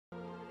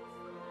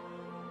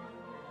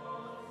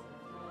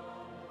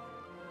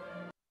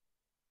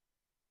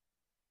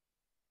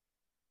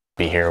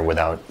be here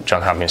without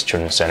Johns Hopkins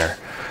Children's Center.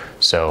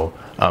 So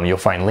you'll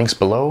find links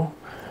below,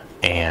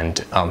 and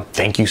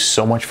thank you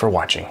so much for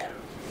watching.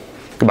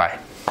 Goodbye.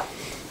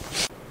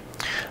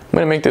 I'm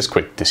going to make this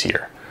quick this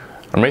year.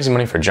 I'm raising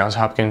money for Johns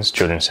Hopkins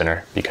Children's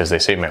Center because they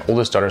saved my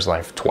oldest daughter's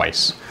life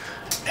twice,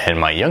 and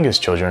my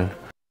youngest children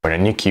are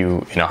in a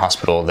NICU in a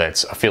hospital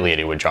that's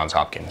affiliated with Johns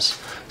Hopkins.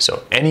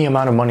 So any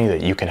amount of money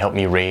that you can help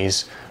me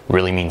raise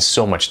really means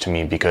so much to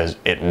me, because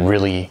it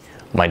really,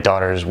 my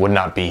daughters would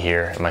not be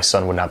here and my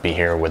son would not be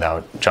here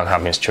without Johns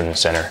Hopkins Children's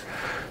Center.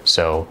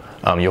 So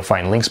you'll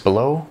find links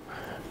below,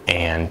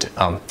 and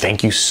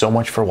thank you so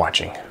much for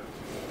watching.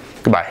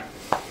 Goodbye.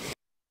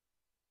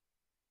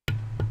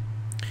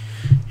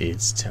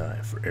 It's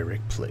time for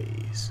Eric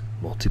Plays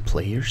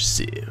Multiplayer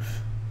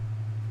Civ.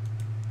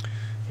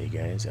 Hey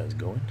guys, how's it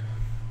going?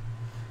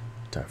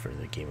 Time for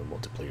the game of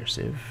Multiplayer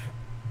Civ.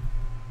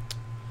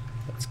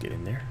 Let's get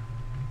in there.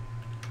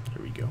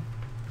 Here we go.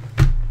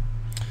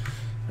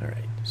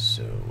 Alright,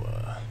 so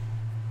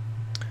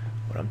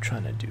what I'm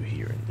trying to do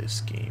here in this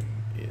game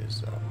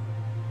is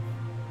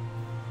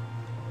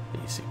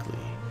basically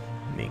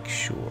make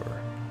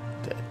sure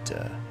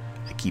that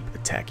I keep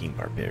attacking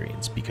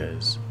barbarians,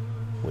 because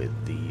with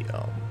the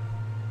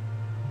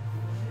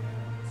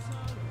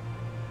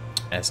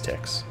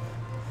Aztecs,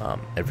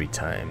 every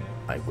time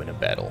I win a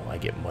battle I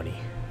get money,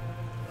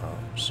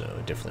 so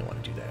I definitely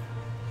want to do that.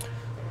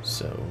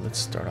 So let's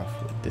start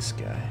off with this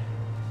guy.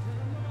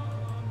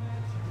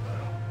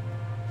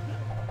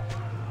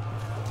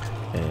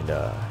 And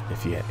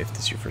if this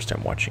is your first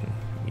time watching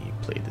me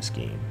play this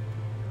game,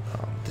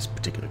 this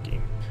particular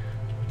game,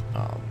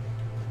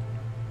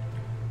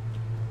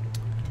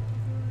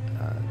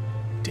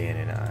 Dan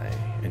and I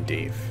and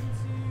Dave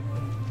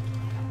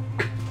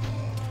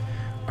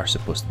are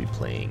supposed to be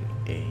playing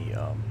a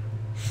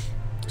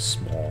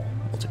small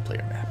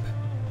multiplayer map,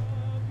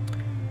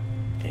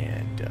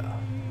 and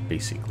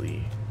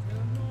basically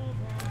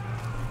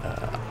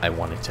I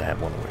wanted to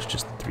have one where it's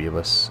just the three of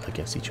us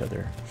against each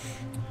other,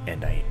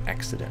 and I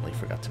accidentally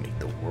forgot to make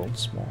the world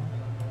small,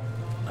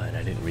 and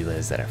I didn't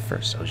realize that at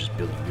first. I was just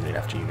building unit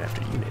after unit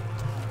after unit,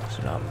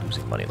 so now I'm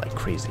losing money like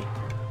crazy,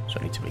 so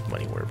I need to make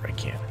money wherever I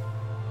can.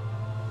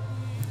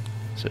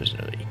 So there's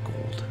another 8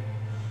 gold.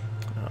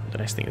 The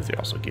nice thing is they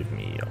also give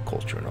me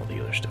culture and all the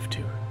other stuff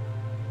too.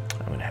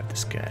 I'm gonna have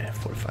this guy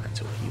fortify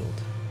until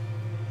healed.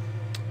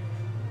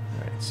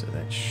 Alright, so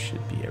that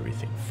should be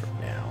everything for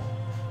now.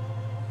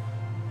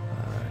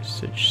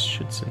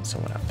 Should send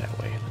someone out that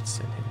way. Let's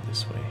send him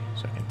this way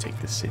so I can take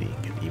the city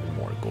and get even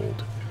more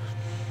gold.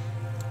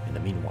 In the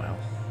meanwhile,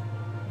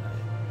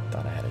 I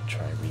thought I had a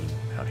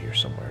trireme out here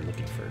somewhere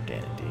looking for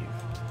Dan and Dave.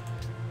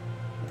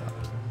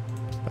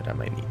 But I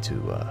might need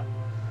to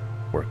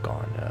work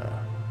on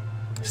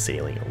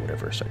sailing or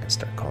whatever, so I can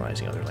start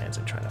colonizing other lands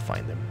and trying to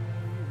find them.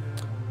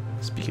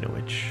 Speaking of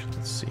which,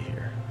 let's see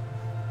here.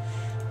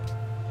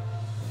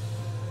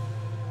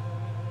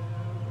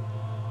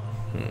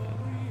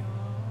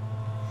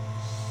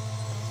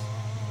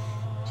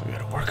 So we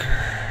got a worker,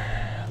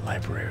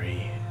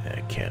 library, and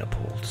a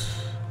catapult.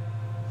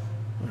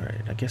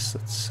 Alright, I guess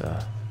let's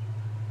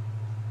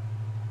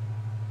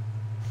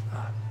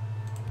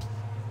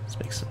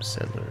make some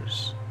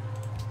settlers.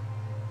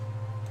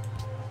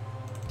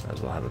 Might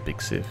as well have a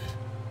big civ.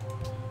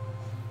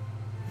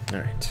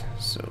 Alright,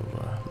 so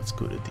let's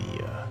go to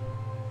the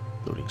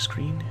loading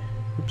screen.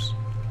 Oops,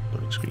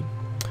 loading screen.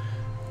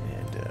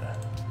 And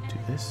do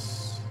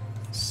this.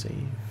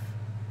 Save.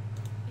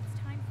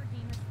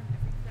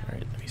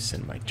 Alright, let me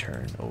send my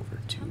turn over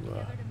to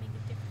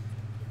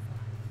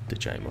the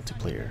giant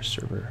multiplayer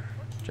server.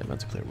 Giant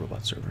multiplayer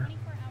robot server.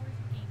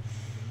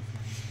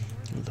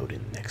 Load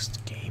in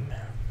next game.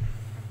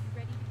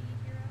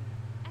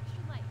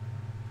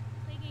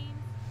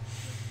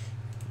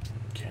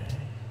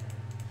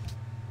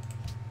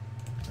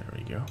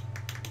 Go.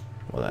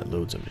 While that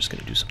loads, I'm just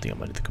going to do something on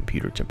the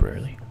computer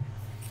temporarily.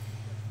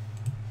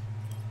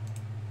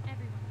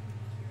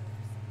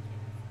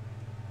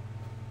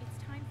 It's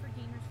time for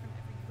gamers from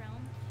every realm,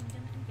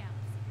 kingdom, and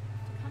galaxy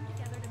to come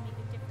together to make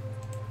a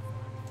difference.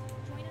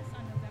 Join us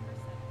on November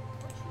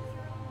 7th, or choose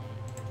your own day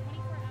for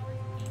 24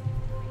 hours of gaming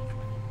to raise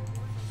money for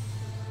more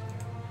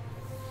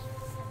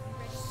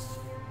Are you ready to be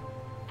a hero?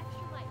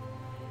 Extra life.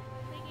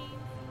 Play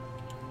games.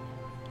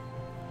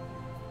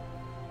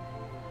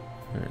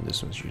 And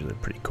this one's usually a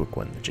pretty quick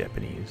one, the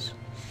Japanese.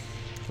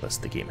 Unless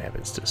the game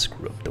happens to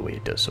screw up the way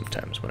it does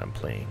sometimes when I'm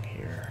playing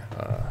here.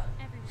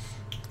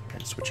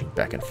 And switching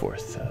back and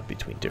forth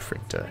between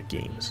different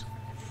games.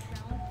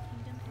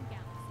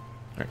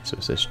 Alright, so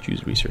it says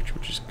choose research,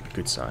 which is a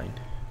good sign.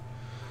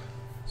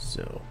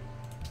 So,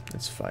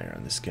 let's fire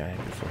on this guy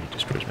before he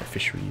destroys my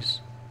fisheries.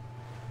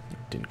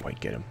 Didn't quite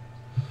get him.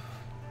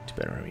 Too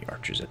bad I don't have any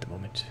archers at the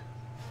moment.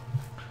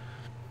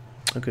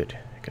 Oh good,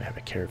 I'm gonna have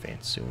a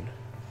caravan soon.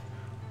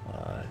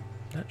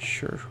 Not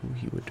sure who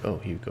he would... Oh,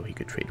 here we go. He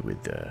could trade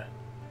with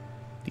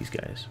these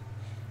guys.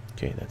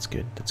 Okay, that's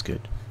good. That's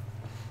good.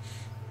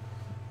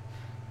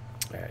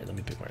 Alright, let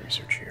me pick my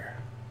research here.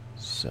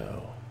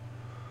 So,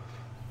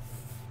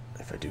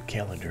 if I do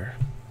calendar,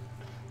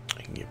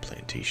 I can get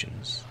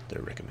plantations.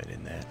 They're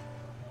recommending that.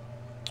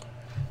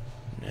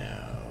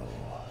 Now,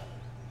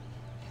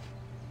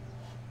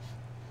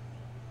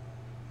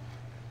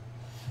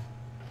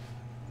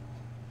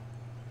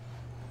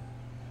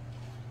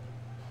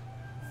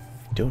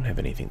 don't have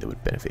anything that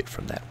would benefit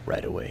from that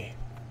right away.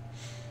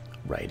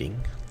 Writing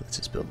lets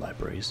us build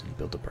libraries and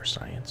build up our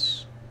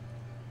science.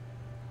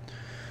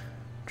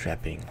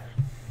 Trapping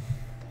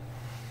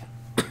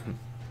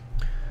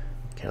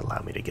can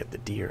allow me to get the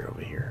deer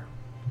over here.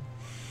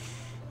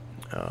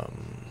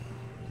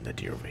 The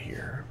deer over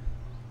here.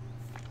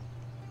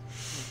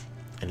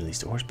 And at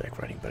least the horseback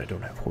riding, but I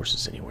don't have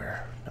horses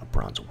anywhere. Now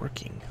bronze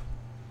working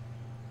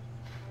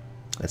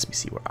lets me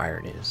see where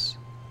iron is.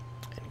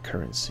 And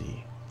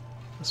currency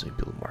lets me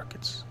build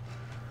markets.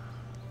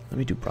 Let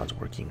me do bronze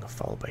working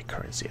followed by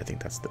currency. I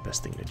think that's the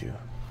best thing to do.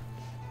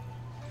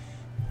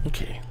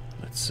 Okay,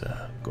 let's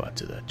go out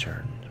to the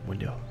turn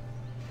window.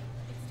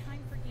 It's time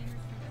for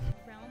gamers from every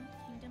realm,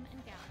 kingdom,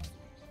 and galaxy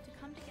to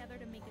come together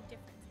to make a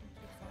difference in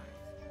kids' lives.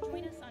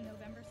 Join us on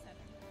November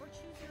 7th, or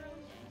choose your own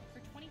day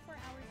for 24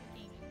 hours of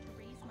gaming to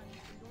raise money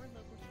for your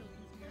local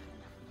children's miracle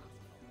Mountain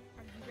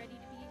Hospital. Are you ready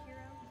to be a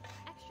hero?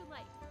 Extra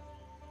life.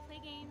 Play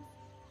games,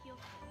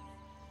 heal kids.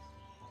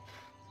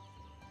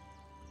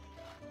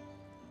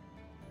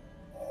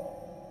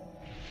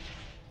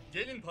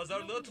 Gelin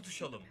pazarlığa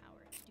tutuşalım.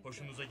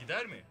 Hoşunuza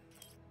gider mi?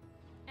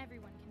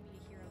 Everyone can be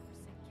a hero for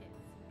sick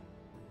kids.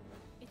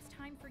 It's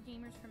time for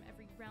gamers from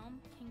every realm,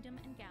 kingdom,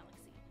 and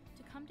galaxy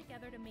to come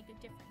together to make a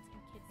difference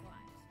in kids'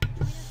 lives.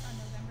 Join us on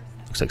November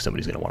 7th. Looks like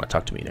somebody's going to want to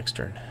talk to me next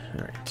turn.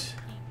 Alright.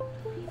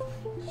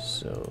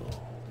 So,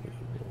 we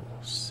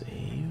will save.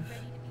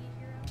 Ready to be a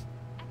hero?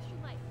 Extra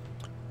life.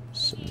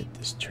 Submit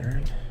this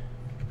turn.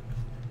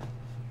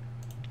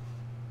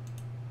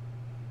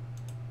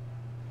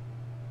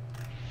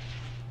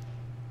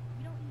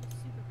 You don't need a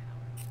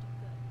superpower to do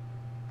good.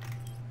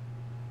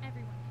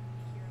 Everyone can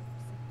be a hero for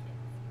sick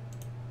kids.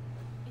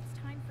 It's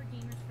time for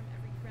gamers from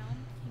every realm,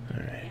 kingdom,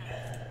 and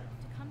galaxy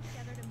to come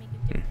together to make a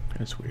difference.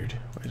 That's weird.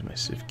 Why is my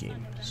Civ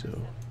game so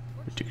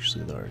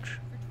ridiculously large?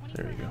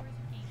 There we go.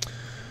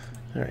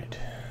 Alright.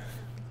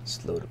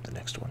 Let's load up the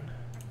next one.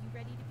 Are you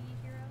ready to be a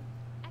hero?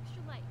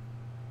 Extra life.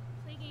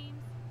 Play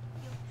games,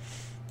 heal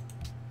kids.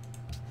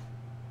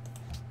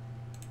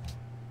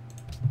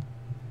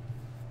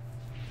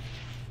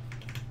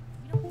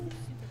 You don't need a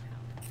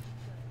superpower to do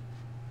good.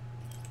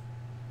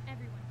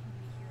 Everyone can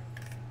be a hero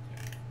for sick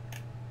kids.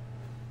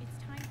 It's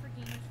time for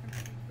gamers from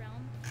every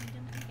realm,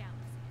 kingdom, and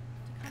galaxy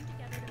to come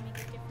together to make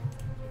a difference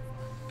in kids'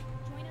 lives.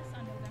 Join us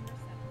on November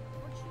 7th,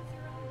 or choose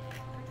your own day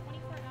for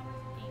 24 hours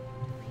of gaming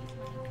to raise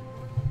money for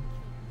your local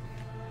children's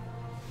miracle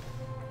Mountain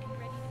Hospital. Are you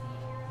ready to be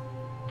a hero?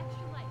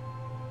 Extra life.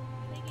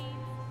 Play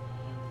games,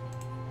 heal kids.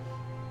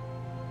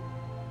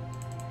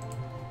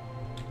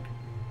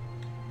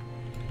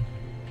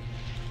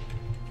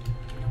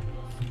 You don't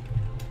need a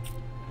superpower to do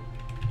good.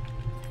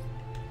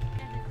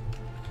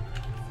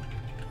 Everyone can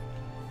be a hero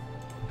for sick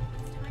kids. It's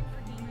time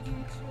for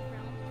gamers from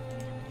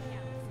every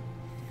realm, kingdom,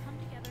 and galaxy to come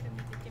together to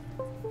make a difference in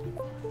kids' lives.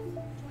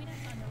 Join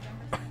us on November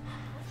 7th,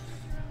 or choose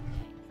your own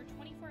day for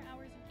 24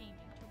 hours of gaming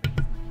to raise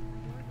money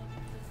for your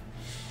local children's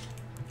miracle Mountain Hospital.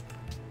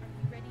 Are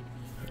you ready to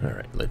be a hero?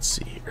 Alright, let's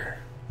see here.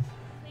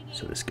 Play games.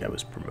 So this guy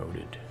was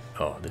promoted.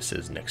 Oh, this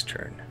is next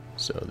turn.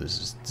 So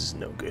this is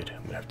no good.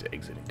 I'm gonna have to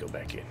exit and go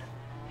back in. You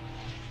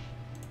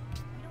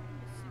don't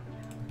need a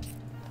superpower to do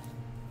good.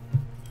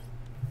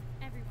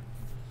 Everyone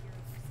can be a hero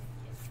for sick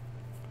kids.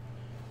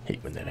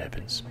 Hate when that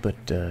happens, but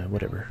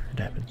whatever, it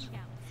happens.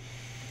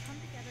 Come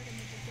together to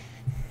make a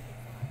difference in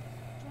kids' lives.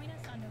 Join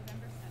us on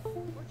November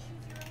 7th, or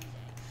choose your own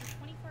day for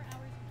 24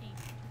 hours of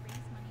gaming to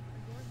raise money for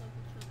your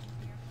local children's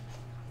miracle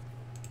Mountain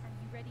Hospital. Are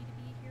you ready to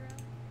be a hero?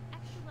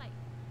 Extra life.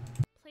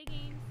 Play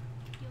games,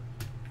 heal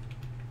kids.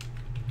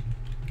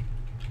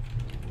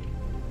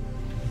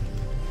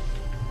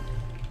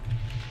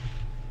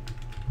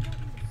 You don't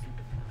need a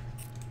superpower to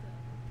do good.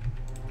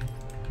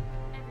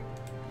 Everyone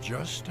can be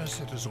Just as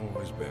it has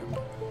always been.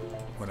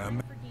 When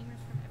I'm for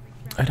gamers from every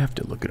realm. I'd have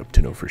to look it up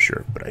to know for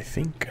sure, but I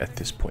think at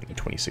this point in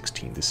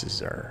 2016, this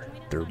is our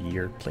third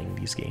year playing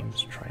these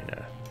games, trying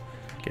to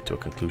get to a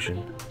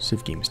conclusion.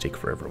 Civ games take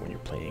forever when you're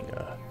playing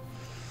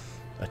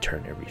a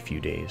turn every few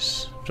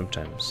days,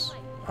 sometimes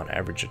on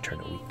average a turn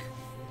a week.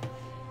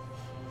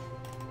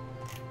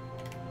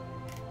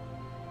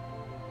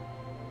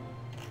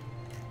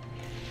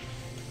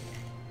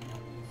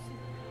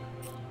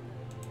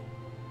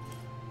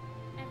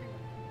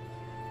 Everyone can be a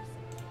hero for sick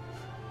kids.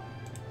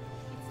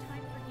 It's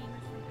time for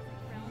gamers from every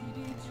realm,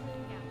 kingdom,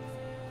 and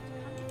galaxy to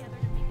come together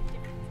to make a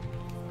difference in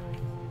kids'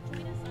 lives.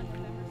 Join us on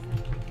November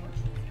 7th, or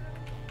choose your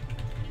own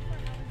day for 24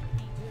 hours of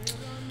gaming.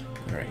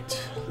 Alright,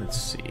 let's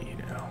see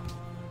now.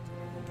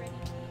 Are you ready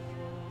to be a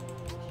hero?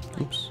 Extra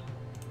life. Oops.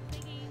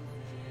 Play games,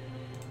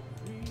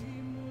 you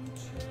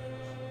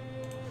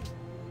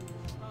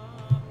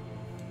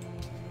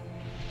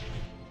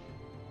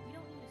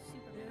don't need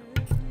a superpower to do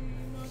good.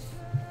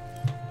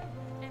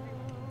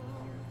 Everyone can be a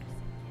hero for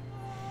sick kids.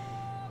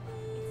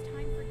 It's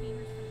time for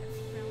gamers from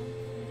every realm,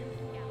 kingdom,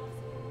 and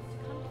galaxy to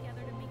come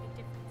together to make a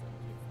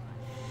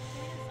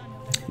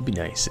be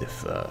nice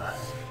if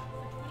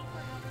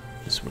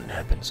this wouldn't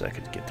happen so I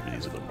could get through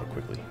these a little more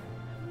quickly.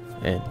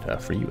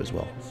 And for you as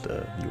well,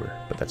 the viewer,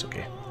 but that's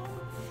okay.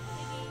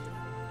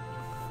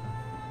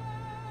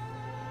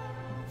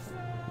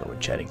 No one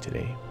chatting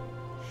today.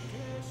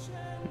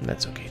 And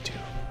that's okay too.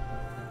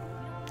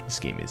 This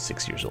game is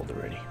 6 years old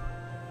already.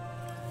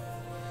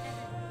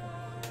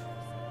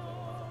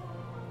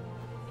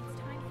 It's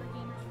time for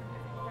gamers from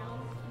every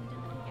realm,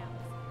 kingdom, and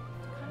galaxy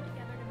to come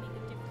together to make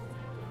a difference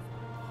in kids'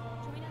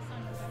 lives. Join us on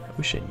November. I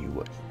wish I knew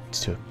what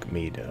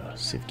made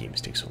Civ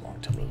games take so long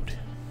to load.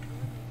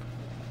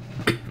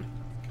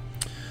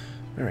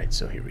 Alright,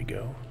 so here we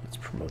go. Let's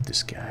promote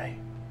this guy.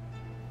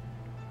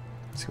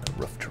 Let's give him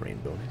a rough terrain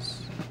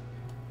bonus.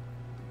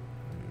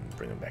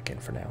 Bring him back in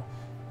for now.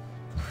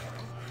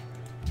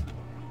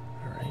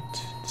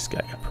 Alright, this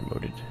guy got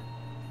promoted.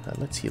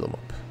 Let's heal him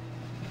up.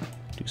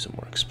 Do some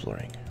more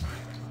exploring.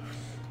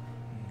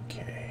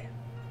 Okay.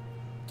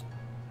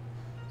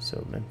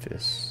 So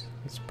Memphis,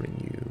 let's bring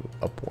you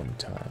up one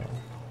tile.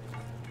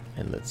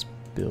 And let's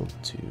build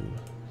to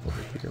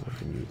over here where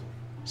the new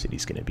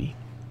city's gonna be.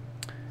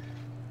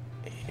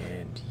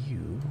 And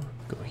you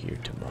go here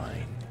to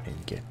mine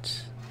and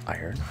get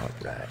iron.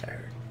 Alright,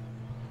 iron.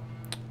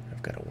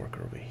 I've got a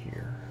worker over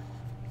here.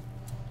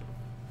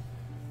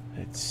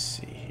 Let's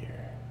see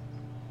here.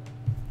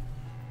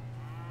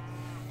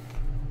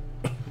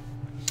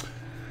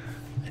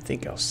 I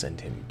think I'll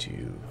send him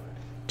to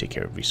take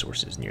care of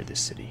resources near this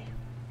city.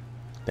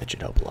 That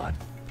should help a lot.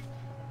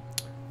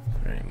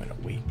 Alright, I'm gonna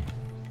wait.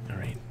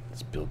 Alright,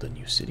 let's build a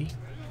new city.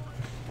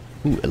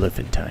 Ooh,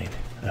 Elephantine.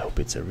 I hope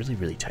it's a really,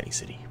 really tiny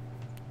city.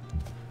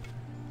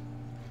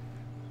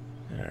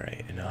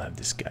 Alright, and I'll have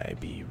this guy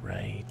be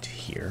right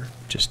here,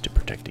 just to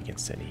protect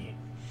against any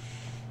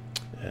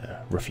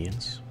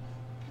ruffians.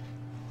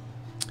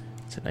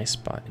 It's a nice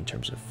spot in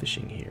terms of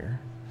fishing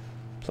here.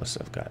 Plus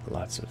I've got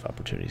lots of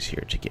opportunities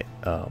here to get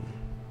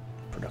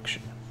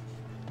production.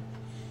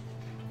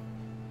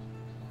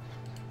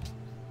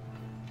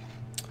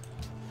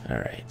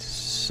 Alright,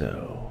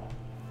 so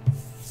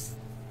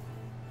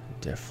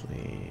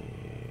definitely,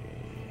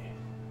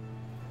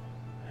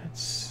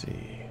 let's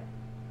see.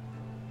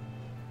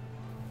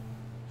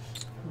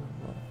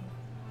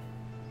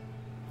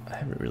 I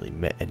haven't really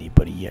met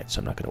anybody yet, so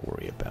I'm not going to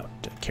worry about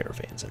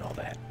caravans and all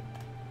that.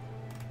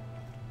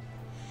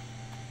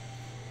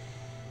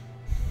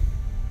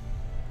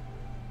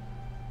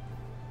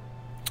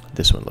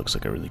 This one looks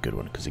like a really good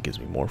one because it gives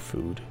me more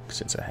food.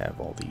 Since I have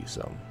all these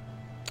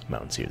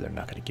mountains here, they're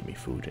not going to give me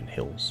food, and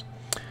hills.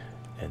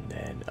 And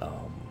then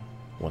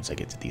once I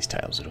get to these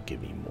tiles, it'll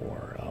give me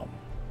more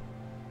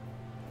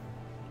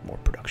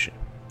production.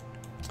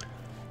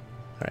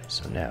 Alright,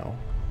 so now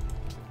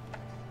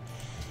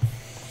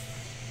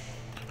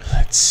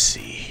let's see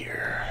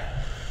here.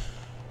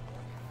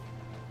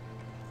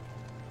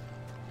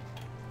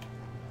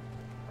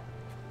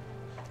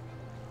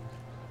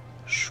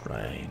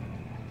 Shrine.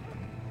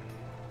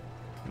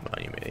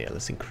 Monument. Yeah,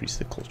 let's increase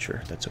the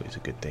culture. That's always a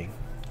good thing.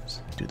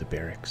 Let's do the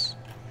barracks.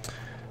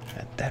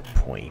 At that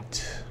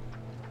point,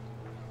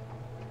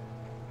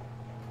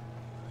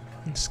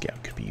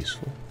 scout could be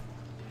useful.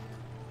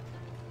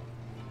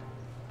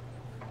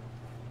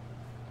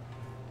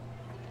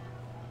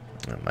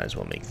 I might as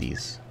well make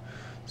these,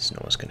 so no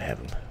one's gonna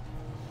have them.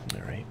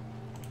 Alright.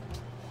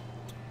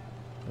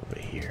 Over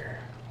here.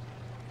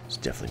 Let's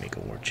definitely make a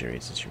war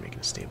chariot since you're making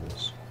the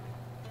stables.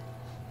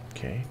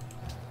 Okay.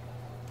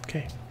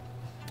 Okay.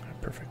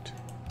 Alright, perfect.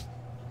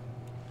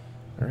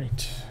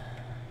 Alright.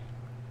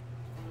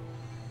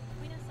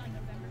 Join us on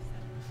November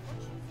 7th or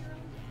choose your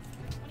own day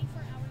for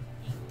 24 hours of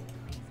gaming to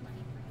raise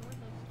money for your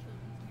local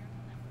children's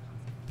miracle network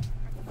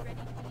hospital. Are you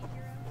ready to be a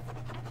hero?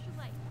 Extra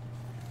life.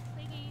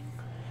 Play games.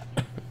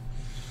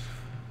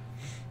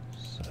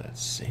 So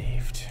that's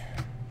saved.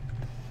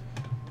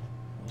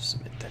 We'll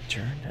submit that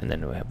turn, and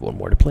then we'll have one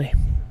more to play.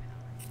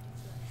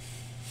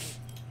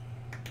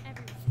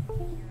 Everyone can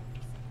be a hero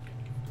for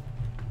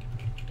some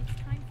kids. It's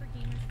time for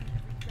gamers from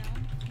every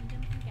realm,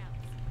 kingdom, and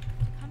galaxy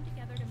to come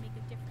together to make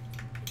a difference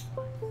in kids'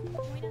 lives.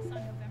 Join us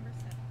on November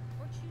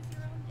 7th or choose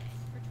your own day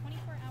for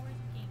 24 hours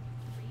of gaming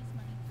to raise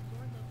money for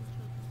your local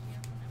children's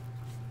miracle network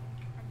hospital.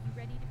 Are you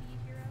ready to be a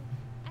hero?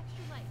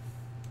 Extra life.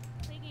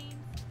 Play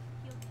games.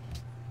 Heal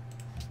kids.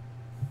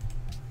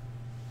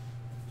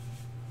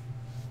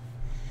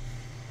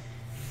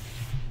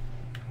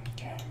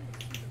 Okay.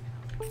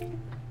 Superpower.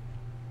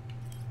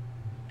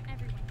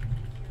 Everyone can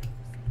be a hero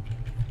for some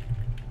kids.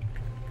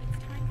 It's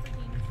time for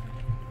gamers from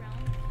every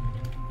realm,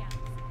 kingdom, and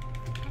galaxy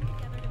to come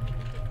together to make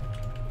a difference in kids'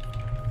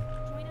 lives.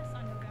 Join us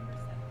on November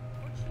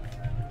 7th or choose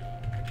your own day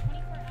for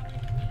 24 hours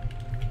of gaming to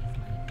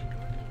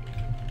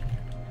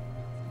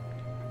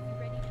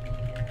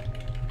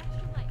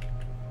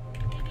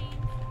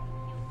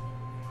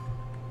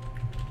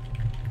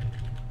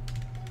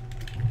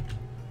raise money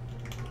for your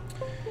local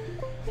children's miracle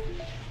network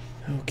hospital.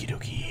 Are you ready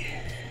to be a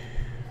hero?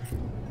 Extra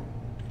life.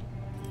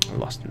 Play games. Heal kids. Okie dokie. I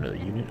lost another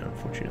unit,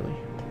 unfortunately.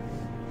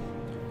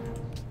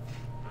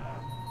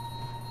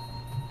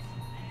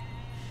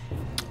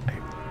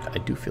 I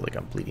do feel like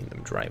I'm bleeding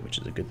them dry, which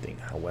is a good thing.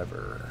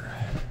 However,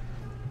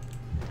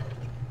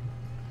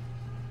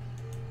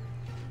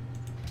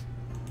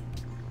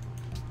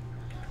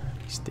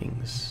 these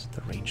things,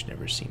 the range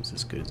never seems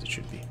as good as it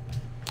should be.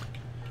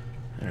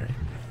 Alright.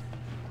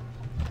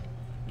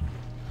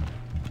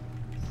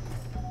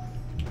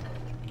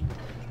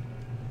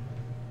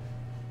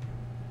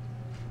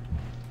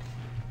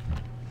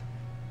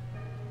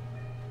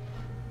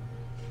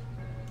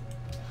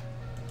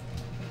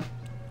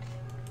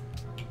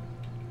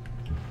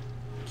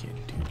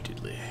 Can't do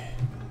diddly.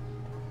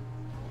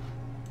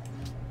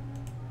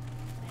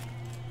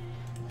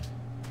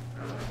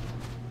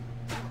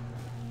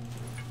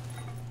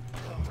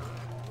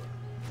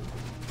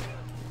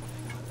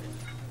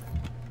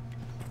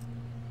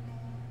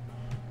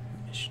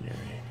 Missionary.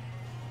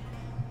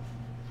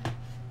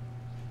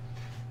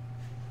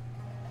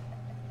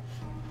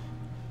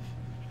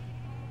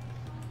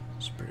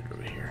 Spread it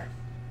over here.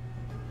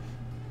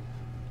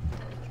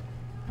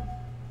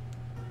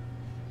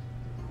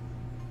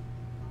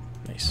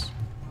 Nice.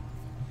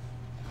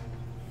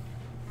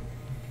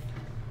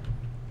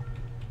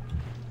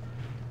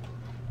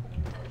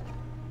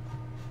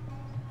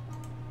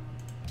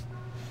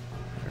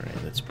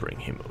 Alright, let's bring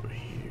him over here.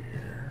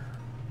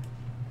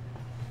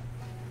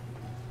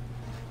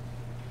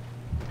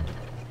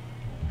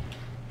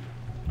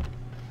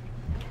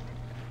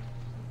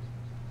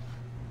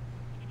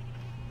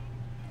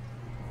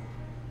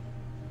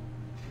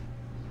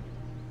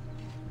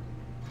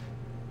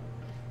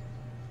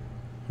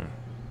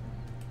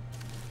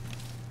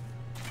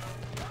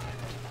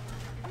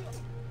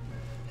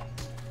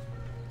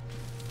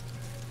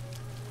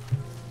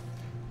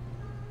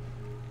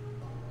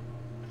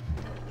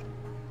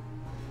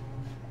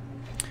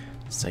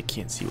 Since I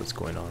can't see what's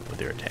going on with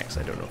their attacks,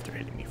 I don't know if they're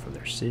hitting me from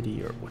their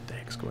city or what the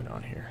heck's going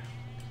on here.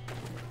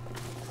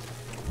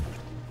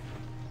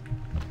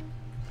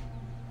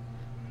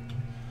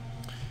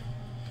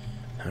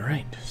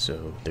 Alright,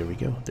 so there we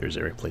go. There's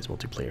Eric Plays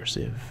Multiplayer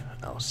Civ.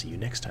 I'll see you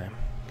next time.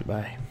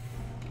 Goodbye.